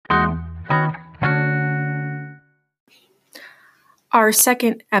Our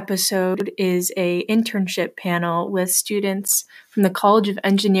second episode is a internship panel with students from the College of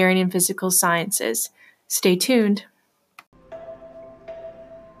Engineering and Physical Sciences. Stay tuned.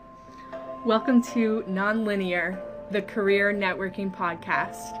 Welcome to Nonlinear, the Career Networking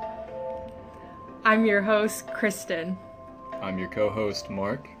Podcast. I'm your host, Kristen. I'm your co-host,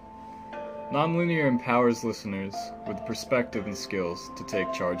 Mark. Nonlinear empowers listeners with perspective and skills to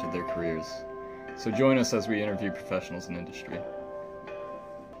take charge of their careers. So join us as we interview professionals in industry.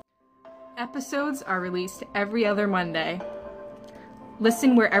 Episodes are released every other Monday.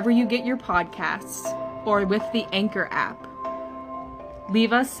 Listen wherever you get your podcasts or with the Anchor app.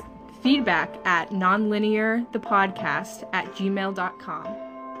 Leave us feedback at nonlinearthepodcast@gmail.com.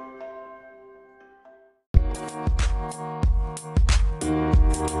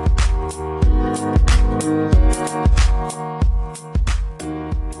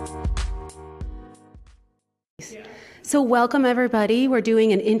 So welcome everybody. We're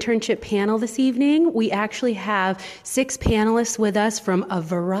doing an internship panel this evening. We actually have 6 panelists with us from a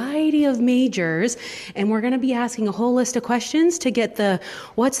variety of majors, and we're going to be asking a whole list of questions to get the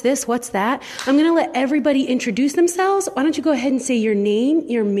what's this, what's that. I'm going to let everybody introduce themselves. Why don't you go ahead and say your name,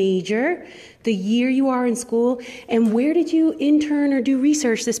 your major, the year you are in school, and where did you intern or do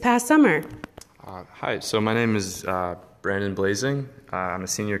research this past summer? Hi, so my name is Brandon Blazing. I'm a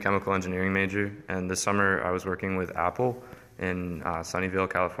senior chemical engineering major, and this summer I was working with Apple in Sunnyvale,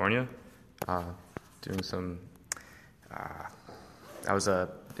 California, doing some, I was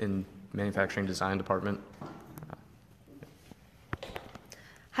in manufacturing design department.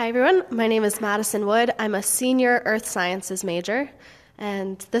 Hi everyone, my name is Madison Wood. I'm a senior earth sciences major,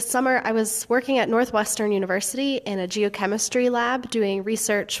 and this summer I was working at Northwestern University in a geochemistry lab doing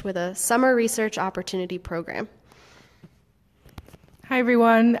research with a summer research opportunity program. Hi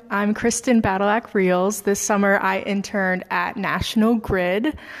everyone, I'm Kristen Badalak-Reels. This summer I interned at National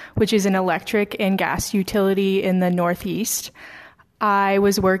Grid, which is an electric and gas utility in the Northeast. I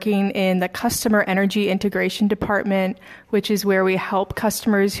was working in the Customer Energy Integration Department, which is where we help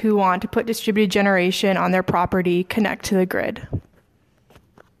customers who want to put distributed generation on their property connect to the grid.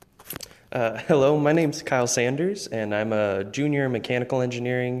 Hello, my name's Kyle Sanders, and I'm a junior mechanical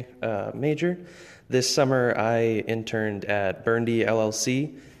engineering major. This summer, I interned at Burndy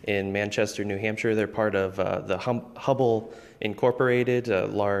LLC in Manchester, New Hampshire. They're part of the Hubbell Incorporated, a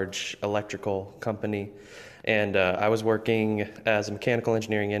large electrical company. And I was working as a mechanical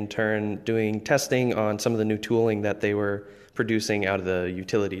engineering intern doing testing on some of the new tooling that they were producing out of the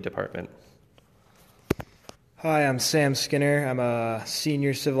utility department. Hi, I'm Sam Skinner. I'm a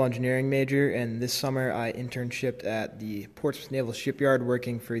senior civil engineering major, and this summer I internshipped at the Portsmouth Naval Shipyard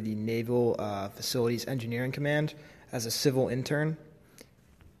working for the Naval Facilities Engineering Command as a civil intern.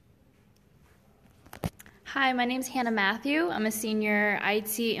 Hi, my name's Hannah Matthew. I'm a senior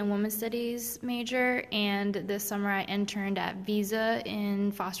IT and Women's Studies major, and this summer I interned at Visa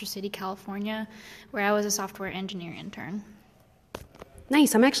in Foster City, California, where I was a software engineer intern.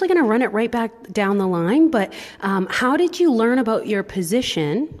 Nice. I'm actually going to run it right back down the line, but how did you learn about your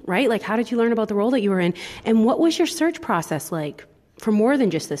position, right? Like, how did you learn about the role that you were in? And what was your search process like for more than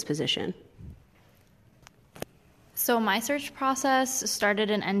just this position? So my search process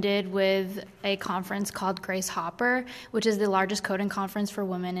started and ended with a conference called Grace Hopper, which is the largest coding conference for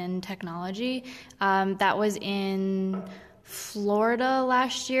women in technology. That was in Florida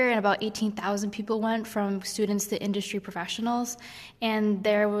last year, and about 18,000 people went, from students to industry professionals, and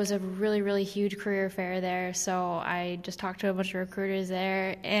there was a really, really huge career fair there. So I just talked to a bunch of recruiters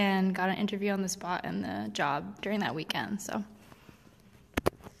there and got an interview on the spot and the job during that weekend.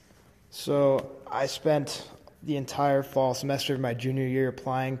 So I spent the entire fall semester of my junior year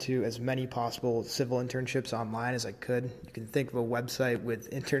applying to as many possible civil internships online as I could. You can think of a website with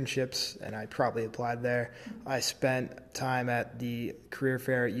internships, and I probably applied there. I spent time at the career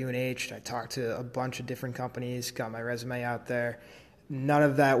fair at UNH. I talked to a bunch of different companies, got my resume out there. None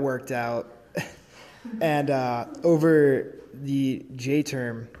of that worked out. And over the J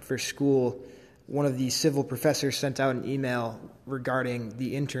term for school, one of the civil professors sent out an email regarding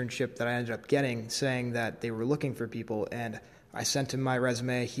the internship that I ended up getting, saying that they were looking for people, and I sent him my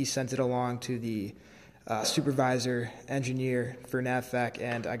resume. He sent it along to the supervisor engineer for NAVFAC,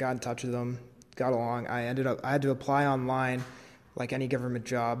 and I got in touch with them, got along. I had to apply online like any government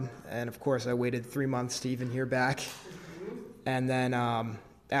job, and of course I waited 3 months to even hear back. And then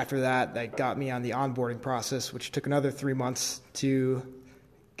after that, they got me on the onboarding process, which took another 3 months to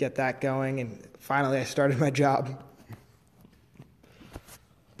get that going, and finally I started my job.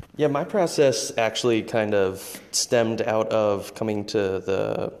 Yeah, my process actually kind of stemmed out of coming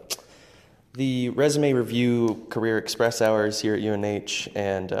to The resume review career express hours here at UNH,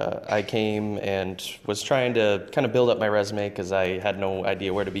 and I came and was trying to kind of build up my resume because I had no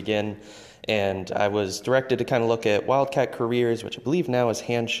idea where to begin. And I was directed to kind of look at Wildcat Careers, which I believe now is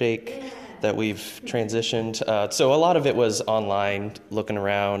Handshake, that we've transitioned. So a lot of it was online, looking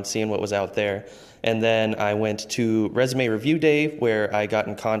around, seeing what was out there. And then I went to Resume Review Day, where I got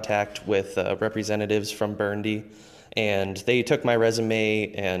in contact with representatives from Burndy. And they took my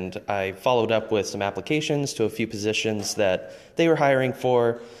resume, and I followed up with some applications to a few positions that they were hiring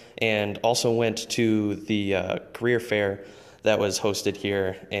for, and also went to the career fair that was hosted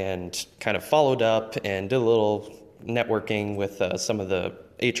here and kind of followed up and did a little networking with some of the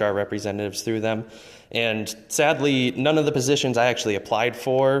HR representatives through them. And sadly, none of the positions I actually applied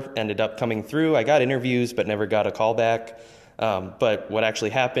for ended up coming through. I got interviews but never got a call back. But what actually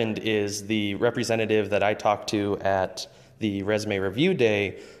happened is the representative that I talked to at the Resume Review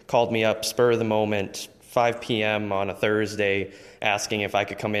Day called me up spur of the moment, 5 p.m. on a Thursday, asking if I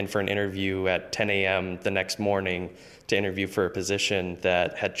could come in for an interview at 10 a.m. the next morning to interview for a position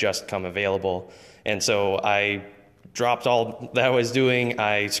that had just come available. And so I dropped all that I was doing.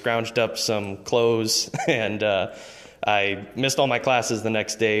 I scrounged up some clothes and I missed all my classes the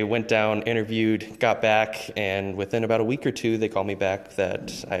next day, went down, interviewed, got back, and within about a week or two, they called me back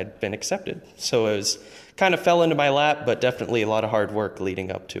that I had been accepted. So it was kind of fell into my lap, but definitely a lot of hard work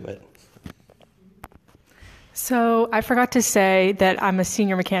leading up to it. So I forgot to say that I'm a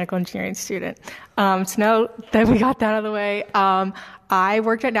senior mechanical engineering student. So now that we got that out of the way, I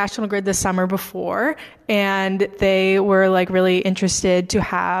worked at National Grid this summer before, and they were like really interested to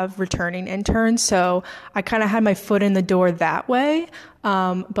have returning interns. So I kind of had my foot in the door that way.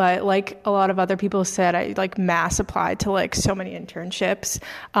 But like a lot of other people said, I like mass applied to like so many internships,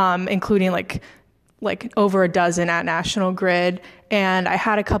 including like over a dozen at National Grid. And I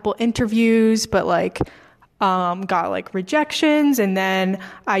had a couple interviews, but got like rejections, and then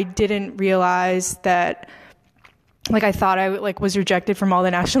I didn't realize that I thought I was rejected from all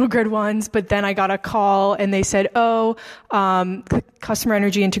the National Grid ones, but then I got a call and they said, the Customer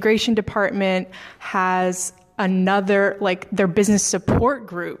Energy Integration Department has another, their business support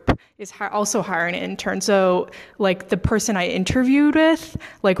group is also hiring an intern. So the person I interviewed with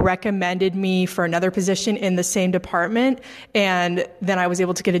recommended me for another position in the same department, and then I was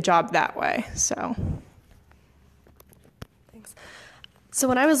able to get a job that way. So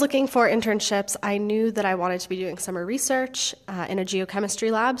when I was looking for internships, I knew that I wanted to be doing summer research in a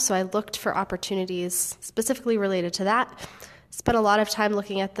geochemistry lab, so I looked for opportunities specifically related to that. Spent a lot of time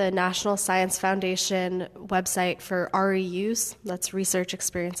looking at the National Science Foundation website for REUs, that's Research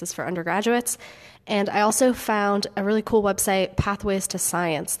Experiences for Undergraduates, and I also found a really cool website, Pathways to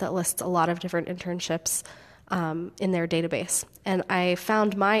Science, that lists a lot of different internships in their database. And I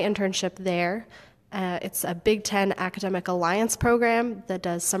found my internship there. It's a Big Ten Academic Alliance program that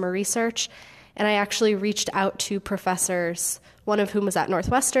does summer research, and I actually reached out to professors, one of whom was at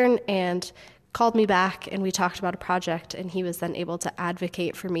Northwestern, and called me back, and we talked about a project, and he was then able to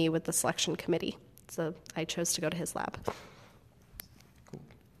advocate for me with the selection committee. So I chose to go to his lab. Cool.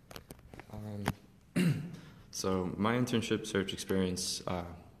 So my internship search experience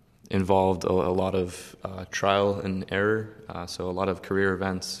involved a lot of trial and error, so a lot of career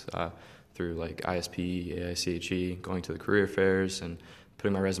events, through ISP, AICHE, going to the career fairs and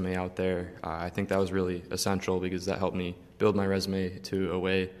putting my resume out there. I think that was really essential because that helped me build my resume to a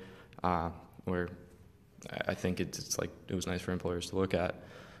way where I think it was nice for employers to look at.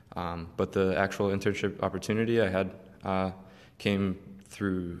 But the actual internship opportunity I had came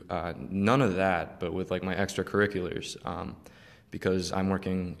through none of that, but with my extracurriculars, because I'm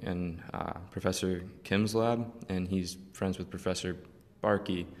working in Professor Kim's lab, and he's friends with Professor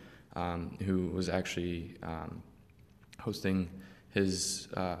Barkey, who was actually hosting his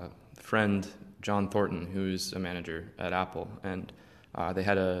friend John Thornton, who's a manager at Apple, and they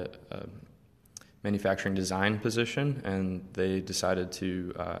had a manufacturing design position, and they decided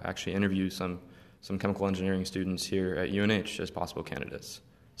to actually interview some chemical engineering students here at UNH as possible candidates.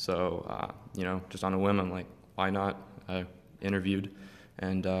 So, just on a whim, I'm like, why not? I interviewed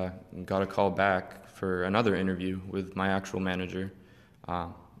and got a call back for another interview with my actual manager.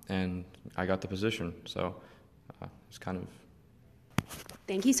 And I got the position, so it's kind of...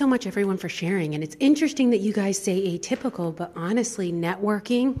 Thank you so much, everyone, for sharing. And it's interesting that you guys say atypical, but honestly,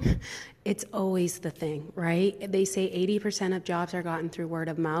 networking, it's always the thing, right? They say 80% of jobs are gotten through word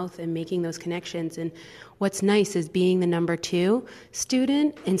of mouth and making those connections. And what's nice is being the number 2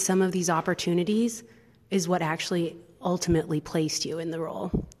 student in some of these opportunities is what actually ultimately placed you in the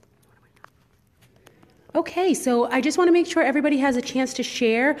role. Okay, so I just want to make sure everybody has a chance to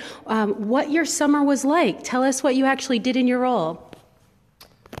share what your summer was like. Tell us what you actually did in your role.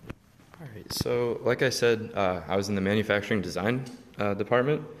 All right, so like I said, I was in the manufacturing design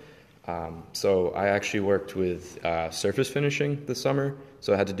department. So I actually worked with surface finishing this summer.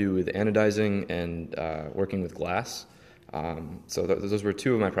 So I had to do with anodizing and working with glass. So those were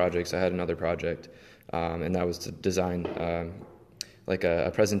two of my projects. I had another project, and that was to design like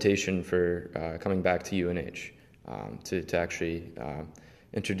a presentation for coming back to UNH to actually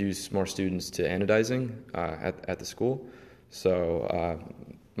introduce more students to anodizing at the school. So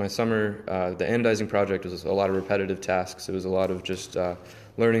my summer, the anodizing project was a lot of repetitive tasks. It was a lot of just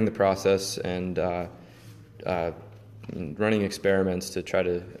learning the process and running experiments to try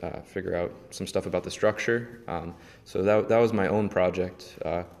to figure out some stuff about the structure. So that was my own project.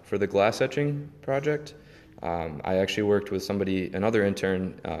 For the glass etching project, I actually worked with another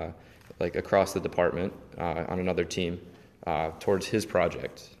intern, like across the department on another team towards his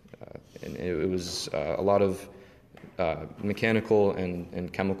project. And it was a lot of mechanical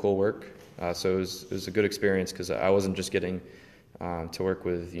and chemical work. So it was a good experience because I wasn't just getting to work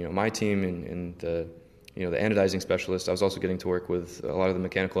with my team and the anodizing specialist. I was also getting to work with a lot of the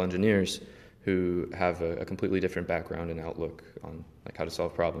mechanical engineers who have a completely different background and outlook on like how to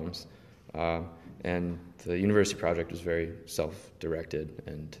solve problems. And the university project was very self-directed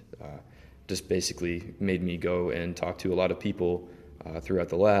and just basically made me go and talk to a lot of people throughout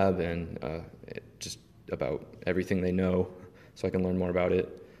the lab and just about everything they know so I can learn more about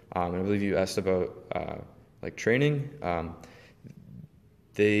it. And I believe you asked about like training.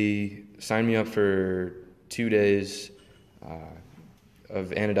 They signed me up for 2 days of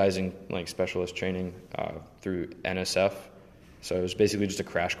anodizing like specialist training through NSF. So it was basically just a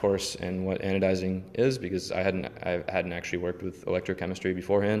crash course in what anodizing is because I hadn't actually worked with electrochemistry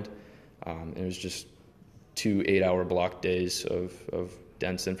beforehand. It was just 2 8-hour block days of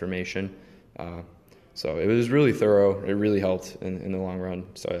dense information. So it was really thorough. It really helped in the long run.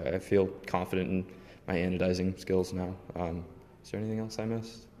 So I feel confident in my anodizing skills now. Is there anything else I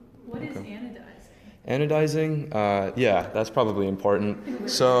missed? What is anodizing? Anodizing, yeah, that's probably important.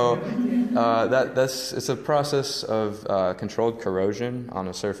 So it's a process of controlled corrosion on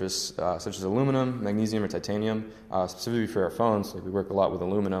a surface such as aluminum, magnesium, or titanium. Specifically for our phones, like we work a lot with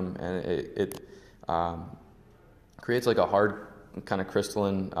aluminum, and it creates like a hard kind of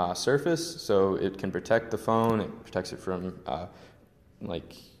crystalline surface, so it can protect the phone. It protects it from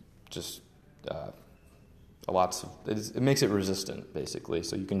it makes it resistant, basically,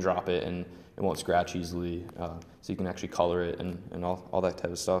 so you can drop it and it won't scratch easily, so you can actually color it and all that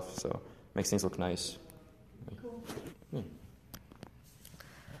type of stuff, so it makes things look nice. Cool. Yeah.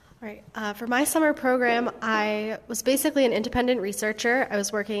 All right. For my summer program, I was basically an independent researcher. I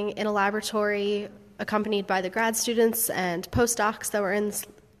was working in a laboratory accompanied by the grad students and postdocs that were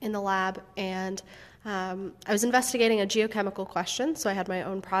in the lab, and I was investigating a geochemical question, so I had my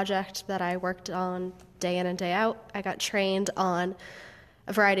own project that I worked on day in and day out. I got trained on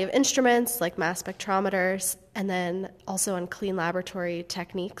a variety of instruments like mass spectrometers and then also on clean laboratory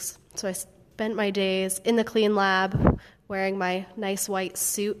techniques. So I spent my days in the clean lab wearing my nice white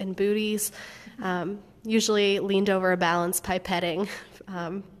suit and booties, usually leaned over a balance pipetting.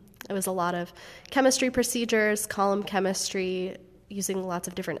 It was a lot of chemistry procedures, column chemistry, using lots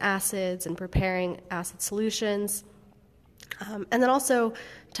of different acids and preparing acid solutions. And then also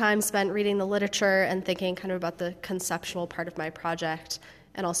time spent reading the literature and thinking kind of about the conceptual part of my project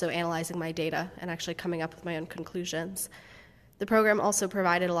and also analyzing my data and actually coming up with my own conclusions. The program also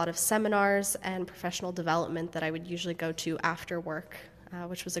provided a lot of seminars and professional development that I would usually go to after work,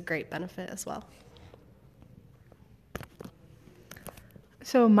 which was a great benefit as well.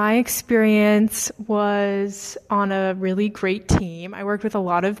 So my experience was on a really great team. I worked with a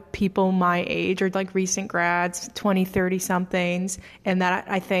lot of people my age or like recent grads, 20, 30 somethings. And that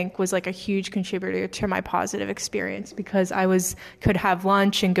I think was like a huge contributor to my positive experience because I could have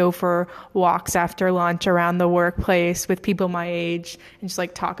lunch and go for walks after lunch around the workplace with people my age and just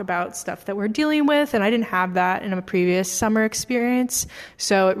like talk about stuff that we're dealing with. And I didn't have that in a previous summer experience.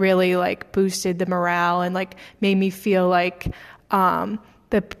 So it really like boosted the morale and like made me feel like,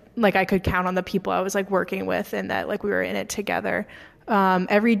 I could count on the people I was like working with and that like we were in it together.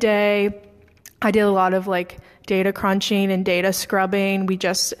 Every day I did a lot of like data crunching and data scrubbing. We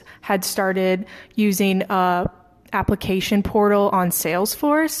just had started using a application portal on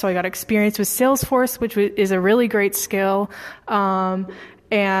Salesforce. So I got experience with Salesforce, which is a really great skill.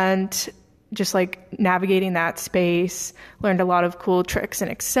 And just like navigating that space, learned a lot of cool tricks in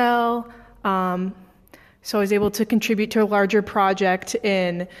Excel. So I was able to contribute to a larger project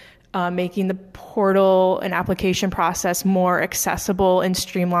in making the portal and application process more accessible and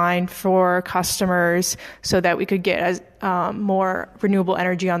streamlined for customers so that we could get more renewable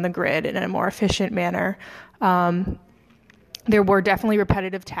energy on the grid in a more efficient manner. There were definitely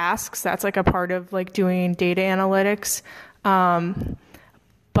repetitive tasks. That's like a part of like doing data analytics.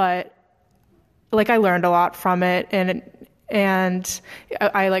 But like I learned a lot from it, and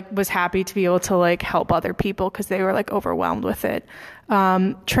I like was happy to be able to like help other people because they were like overwhelmed with it.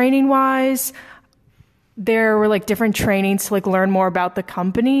 Training wise, there were like different trainings to like learn more about the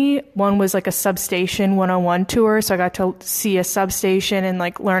company. One was like a substation 101 tour. So I got to see a substation and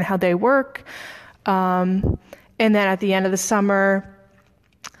like learn how they work. And then at the end of the summer,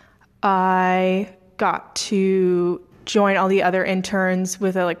 I got to join all the other interns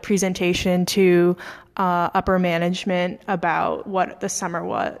with a like presentation to upper management about what the summer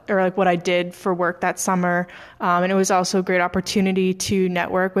was, or like what I did for work that summer. And it was also a great opportunity to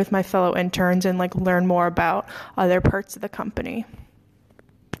network with my fellow interns and like learn more about other parts of the company.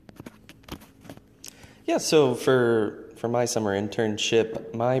 Yeah, so for my summer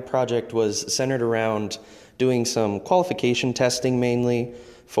internship, my project was centered around doing some qualification testing mainly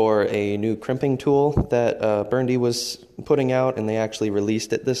for a new crimping tool that Burndy was putting out, and they actually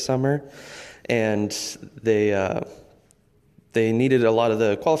released it this summer. And they needed a lot of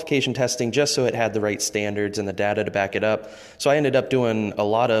the qualification testing just so it had the right standards and the data to back it up. So I ended up doing a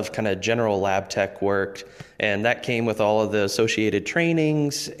lot of kind of general lab tech work, and that came with all of the associated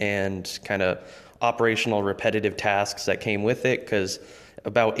trainings and kind of operational repetitive tasks that came with it, because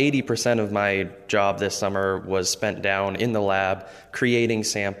about 80% of my job this summer was spent down in the lab, creating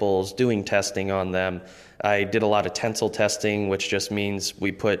samples, doing testing on them. I did a lot of tensile testing, which just means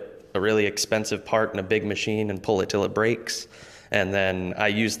we put a really expensive part in a big machine and pull it till it breaks. And then I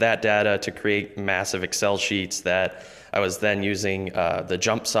used that data to create massive Excel sheets that I was then using the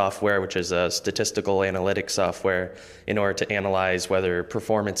JUMP software, which is a statistical analytics software, in order to analyze whether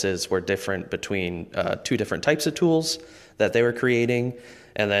performances were different between two different types of tools that they were creating.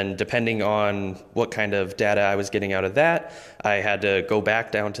 And then depending on what kind of data I was getting out of that, I had to go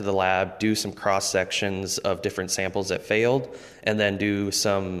back down to the lab, do some cross-sections of different samples that failed, and then do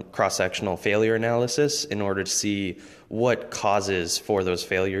some cross-sectional failure analysis in order to see what causes for those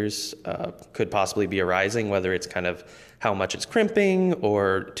failures could possibly be arising, whether it's kind of how much it's crimping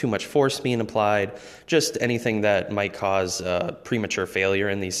or too much force being applied, just anything that might cause premature failure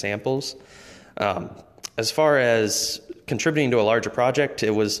in these samples. As far as contributing to a larger project,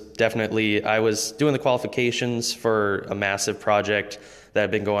 it was definitely, I was doing the qualifications for a massive project that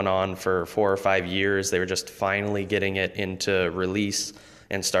had been going on for 4 or 5 years. They were just finally getting it into release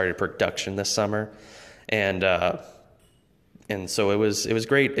and started production this summer. And so it was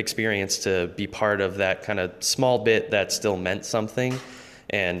great experience to be part of that kind of small bit that still meant something.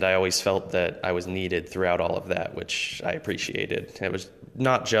 And I always felt that I was needed throughout all of that, which I appreciated. It was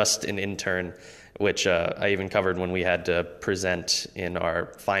not just an intern, which I even covered when we had to present in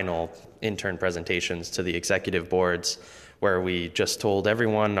our final intern presentations to the executive boards, where we just told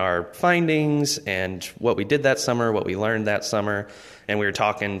everyone our findings and what we did that summer, what we learned that summer. And we were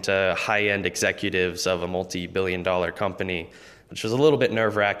talking to high-end executives of a multi-billion-dollar company, which was a little bit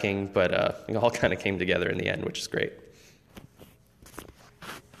nerve-wracking, but it all kind of came together in the end, which is great.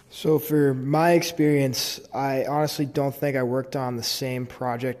 So for my experience, I honestly don't think I worked on the same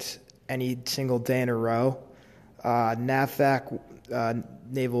project any single day in a row. NAVFAC,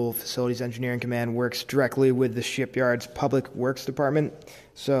 Naval Facilities Engineering Command, works directly with the shipyard's Public Works Department.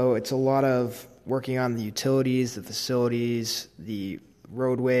 So it's a lot of working on the utilities, the facilities, the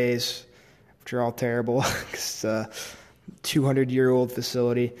roadways, which are all terrible because it's a 200-year-old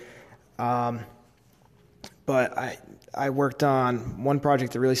facility. But I worked on one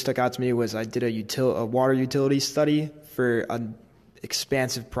project that really stuck out to me was I did a water utility study for an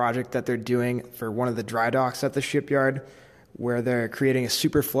expansive project that they're doing for one of the dry docks at the shipyard, where they're creating a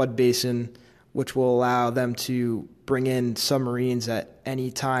super flood basin which will allow them to bring in submarines at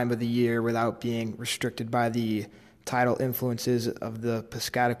any time of the year without being restricted by the tidal influences of the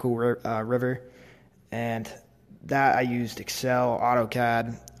Piscataqua River. And that I used Excel,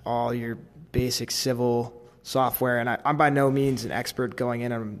 AutoCAD, all your basic civil software. And I'm by no means an expert going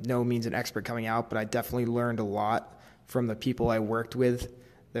in, I'm no means an expert coming out, but I definitely learned a lot from the people I worked with.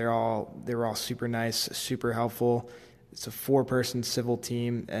 They were all super nice, super helpful. It's a 4-person civil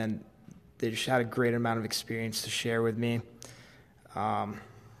team, and they just had a great amount of experience to share with me.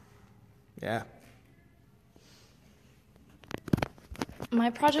 Yeah. My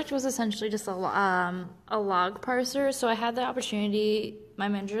project was essentially just a log parser. So I had the opportunity my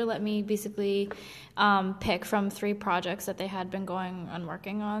manager let me basically pick from 3 projects that they had been going and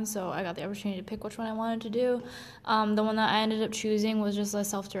working on. So I got the opportunity to pick which one I wanted to do. The one that I ended up choosing was just a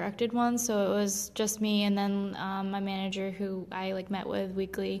self-directed one. So it was just me and then my manager, who I met with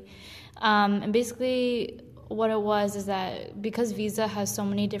weekly. And basically what it was is that because Visa has so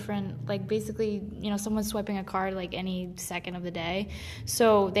many different, basically, someone's swiping a card any second of the day.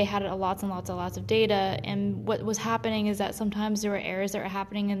 So they had lots and lots of data. And what was happening is that sometimes there were errors that were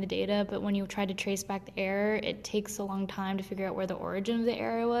happening in the data, but when you try to trace back the error, it takes a long time to figure out where the origin of the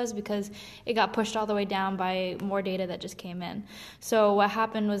error was because it got pushed all the way down by more data that just came in. So what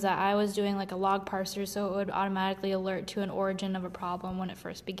happened was that I was doing a log parser, so it would automatically alert to an origin of a problem when it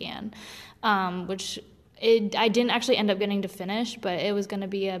first began, I didn't actually end up getting to finish, but it was going to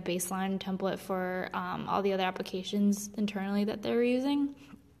be a baseline template for all the other applications internally that they were using.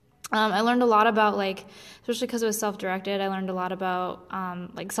 I learned a lot about, especially because it was self-directed, I learned a lot about,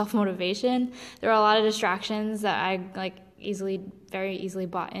 self-motivation. There were a lot of distractions that I, very easily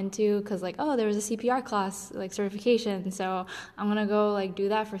bought into because, there was a CPR class, certification, so I'm going to go, do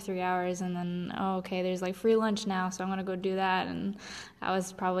that for 3 hours, and then, okay, there's, free lunch now, so I'm going to go do that, and I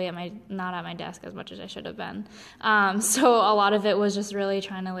was probably not at my desk as much as I should have been. So a lot of it was just really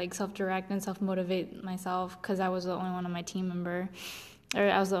trying to, self-direct and self-motivate myself because I was the only one on my team member, or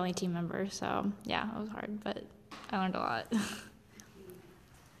I was the only team member, so, yeah, it was hard, but I learned a lot.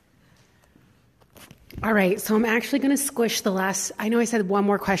 All right, so I'm actually going to squish I know I said one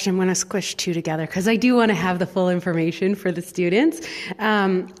more question, I'm going to squish 2 together because I do want to have the full information for the students.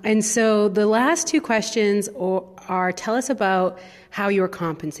 And so the last 2 questions are tell us about how you were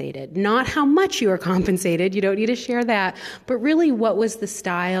compensated. Not how much you were compensated, you don't need to share that, but really what was the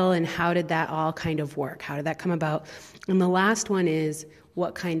style and how did that all kind of work? How did that come about? And the last one is,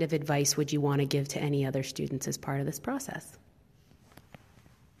 what kind of advice would you want to give to any other students as part of this process?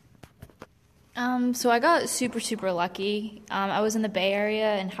 So I got super lucky. I was in the Bay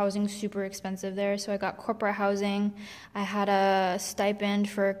Area and housing's super expensive there, so I got corporate housing. I had a stipend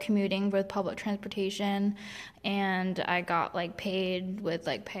for commuting with public transportation, and I got paid with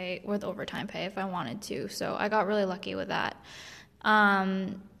overtime pay if I wanted to. So I got really lucky with that.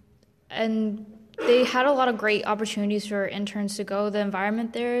 And they had a lot of great opportunities for interns to go. The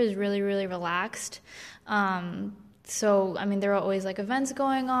environment there is really relaxed. So, there were always events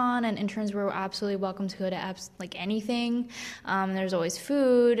going on, and interns were absolutely welcome to go to anything. There's always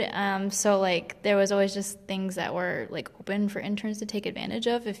food. So there was always just things that were open for interns to take advantage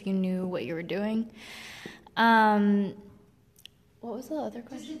of if you knew what you were doing. What was the other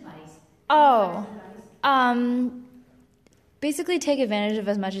question? Basically take advantage of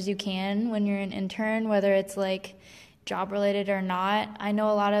as much as you can when you're an intern, whether it's job related or not. I know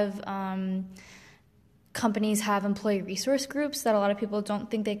a lot of companies have employee resource groups that a lot of people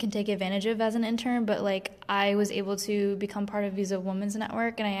don't think they can take advantage of as an intern, but I was able to become part of Visa Women's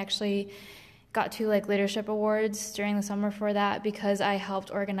Network, and I actually got 2 leadership awards during the summer for that because I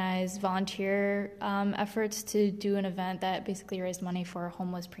helped organize volunteer efforts to do an event that basically raised money for a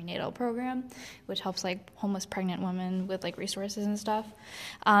homeless prenatal program, which helps homeless pregnant women with resources and stuff.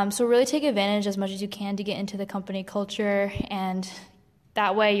 So really take advantage as much as you can to get into the company culture, and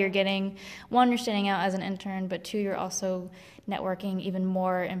that way you're getting, 1, you're standing out as an intern, but 2, you're also networking even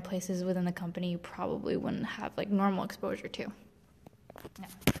more in places within the company you probably wouldn't have normal exposure to. Yeah.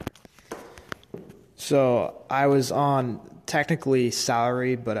 So I was on technically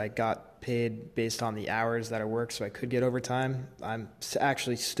salary, but I got paid based on the hours that I worked, so I could get overtime. I'm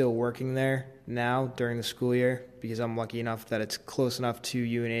actually still working there now during the school year because I'm lucky enough that it's close enough to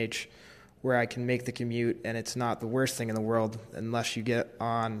UNH where I can make the commute, and it's not the worst thing in the world unless you get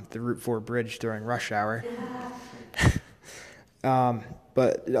on the Route 4 bridge during rush hour.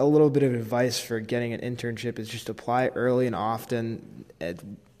 But a little bit of advice for getting an internship is just apply early and often.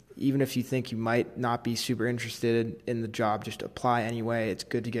 Even if you think you might not be super interested in the job, just apply anyway. It's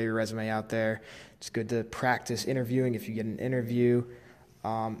good to get your resume out there. It's good to practice interviewing if you get an interview.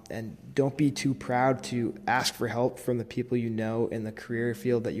 And don't be too proud to ask for help from the people you know in the career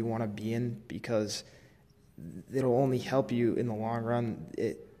field that you want to be in, because it'll only help you in the long run.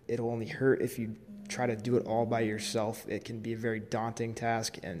 It'll only hurt if you try to do it all by yourself. It can be a very daunting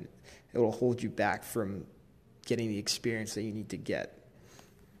task, and it will hold you back from getting the experience that you need to get.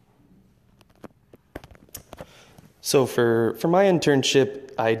 So for my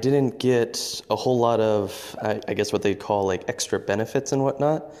internship, I didn't get a whole lot of, I guess what they call extra benefits and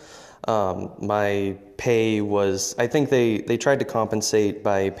whatnot. My pay was, I think they tried to compensate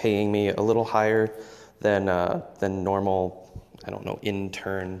by paying me a little higher than normal,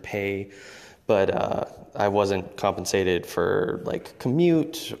 intern pay. but I wasn't compensated for like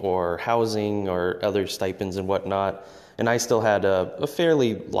commute or housing or other stipends and whatnot. And I still had a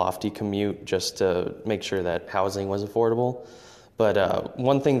fairly lofty commute just to make sure that housing was affordable. But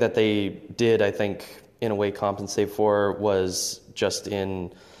one thing that they did, I think, in a way compensate for was just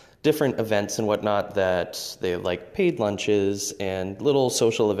in different events and whatnot that they like paid lunches and little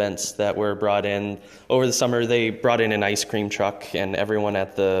social events that were brought in. Over the summer, they brought in an ice cream truck, and everyone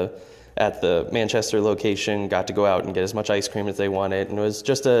at the Manchester location got to go out and get as much ice cream as they wanted. And it was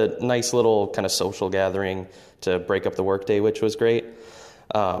just a nice little kind of social gathering to break up the workday, which was great.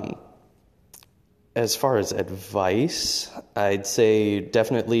 As far as advice, I'd say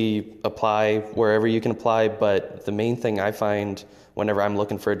definitely apply wherever you can apply, but the main thing I find whenever I'm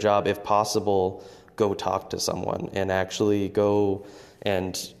looking for a job, if possible, go talk to someone and actually go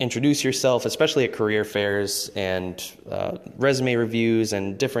and introduce yourself, especially at career fairs and resume reviews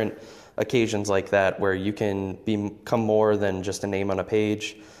and different occasions like that where you can become more than just a name on a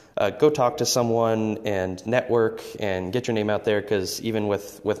page. Go talk to someone and network and get your name out there, because even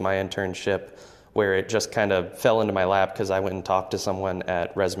with my internship, where it just kind of fell into my lap because I went and talked to someone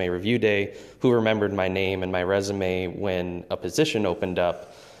at Resume Review Day who remembered my name and my resume when a position opened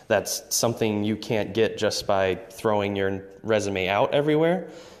up. That's something you can't get just by throwing your resume out everywhere.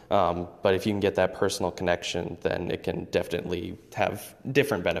 But if you can get that personal connection, then it can definitely have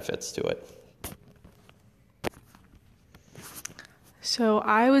different benefits to it. So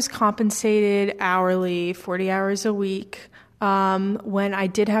I was compensated hourly, 40 hours a week. When I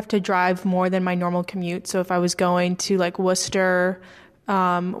did have to drive more than my normal commute. So if I was going to like Worcester,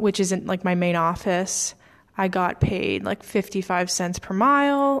 which isn't like my main office, I got paid like 55 cents per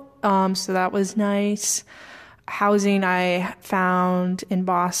mile. So that was nice. Housing I found in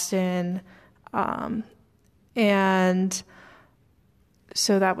Boston. And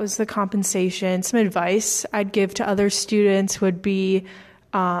so that was the compensation. Some advice I'd give to other students would be,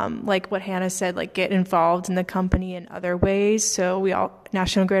 like what Hannah said, like get involved in the company in other ways. So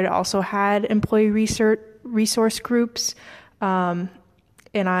National Grid also had employee resource groups. And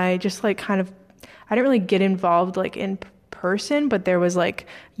I just like I didn't really get involved like in person, but there was like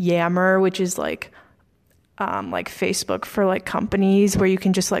Yammer, which is like Facebook for like companies where you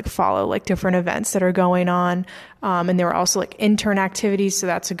can just like follow like different events that are going on. And there were also like intern activities. So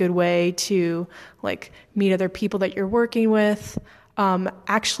that's a good way to like meet other people that you're working with.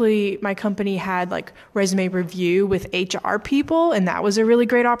 Actually, my company had like resume review with HR people, and that was a really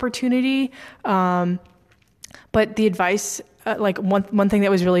great opportunity. But the advice, like one thing that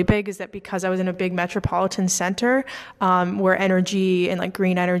was really big is that because I was in a big metropolitan center, where energy and like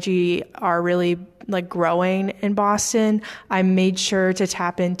green energy are really like growing in Boston, I made sure to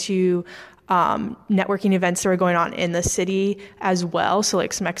tap into networking events that were going on in the city as well. So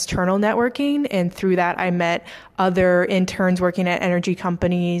like some external networking. And through that, I met other interns working at energy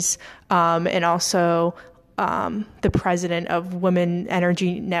companies, and also the president of Women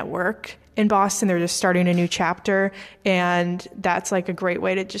Energy Network in Boston. They're just starting a new chapter. And that's like a great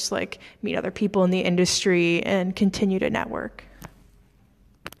way to just like meet other people in the industry and continue to network.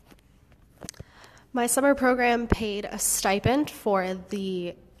 My summer program paid a stipend for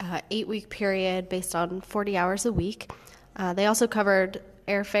the 8-week period based on 40 hours a week. They also covered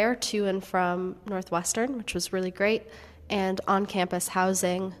airfare to and from Northwestern, which was really great, and on-campus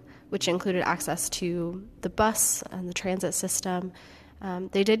housing, which included access to the bus and the transit system.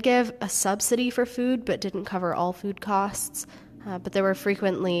 They did give a subsidy for food, but didn't cover all food costs. But there were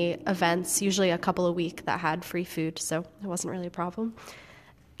frequently events, usually a couple a week, that had free food, so it wasn't really a problem.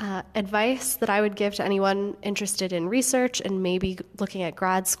 Advice that I would give to anyone interested in research and maybe looking at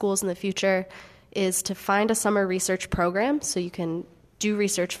grad schools in the future is to find a summer research program so you can do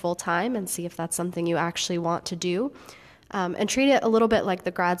research full-time and see if that's something you actually want to do. And treat it a little bit like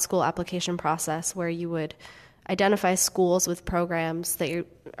the grad school application process, where you would identify schools with programs that you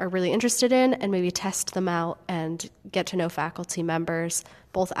are really interested in and maybe test them out and get to know faculty members,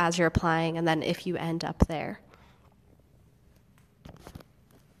 both as you're applying and then if you end up there.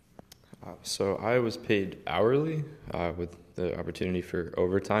 So I was paid hourly with the opportunity for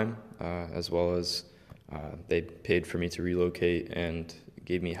overtime, as well as they paid for me to relocate and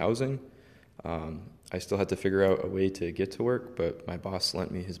gave me housing. I still had to figure out a way to get to work, but my boss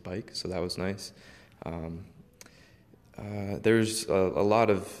lent me his bike, so that was nice. There's a lot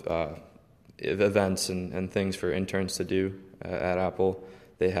of events and things for interns to do at Apple.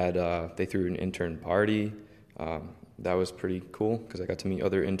 They threw an intern party. That was pretty cool because I got to meet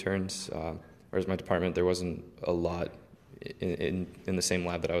other interns. Whereas my department, there wasn't a lot in the same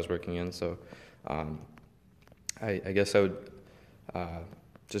lab that I was working in. So I guess I would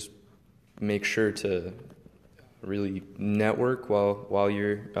just make sure to really network while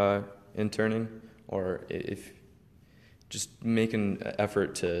you're interning, or if just make an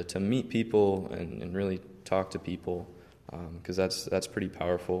effort to meet people and really talk to people, because that's pretty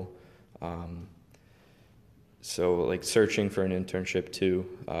powerful. So like searching for an internship too,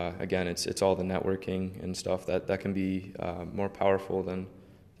 again, it's all the networking and stuff that can be more powerful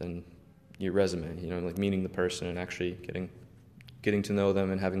than your resume. You know, like meeting the person and actually getting to know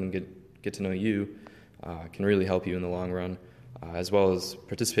them and having them get to know you can really help you in the long run, as well as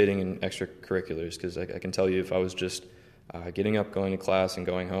participating in extracurriculars. Because I can tell you, if I was just getting up, going to class, and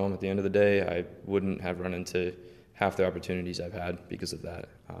going home at the end of the day, I wouldn't have run into half the opportunities I've had because of that.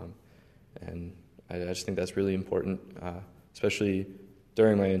 And I just think that's really important, especially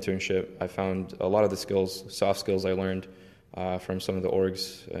during my internship. I found a lot of the soft skills I learned from some of the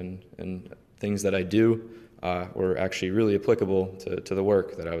orgs and things that I do were actually really applicable to the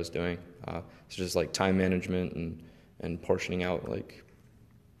work that I was doing. So just like time management and portioning out, like,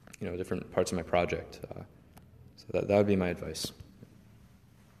 you know, different parts of my project. So that would be my advice.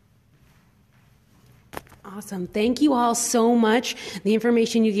 Awesome. Thank you all so much. The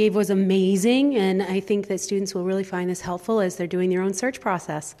information you gave was amazing, and I think that students will really find this helpful as they're doing their own search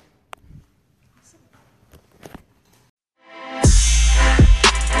process.